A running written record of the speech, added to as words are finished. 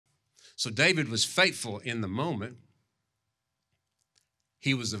So David was faithful in the moment.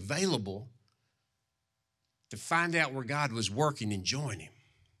 He was available to find out where God was working and join him.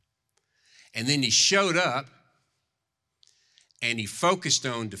 And then he showed up and he focused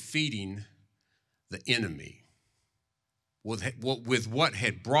on defeating the enemy with what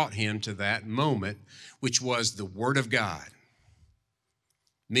had brought him to that moment, which was the Word of God.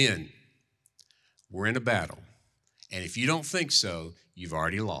 Men, we're in a battle. And if you don't think so, you've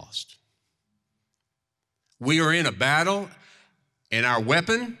already lost. We are in a battle, and our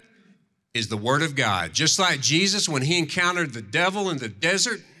weapon is the Word of God. Just like Jesus, when he encountered the devil in the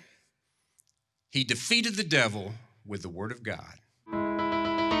desert, he defeated the devil with the Word of God.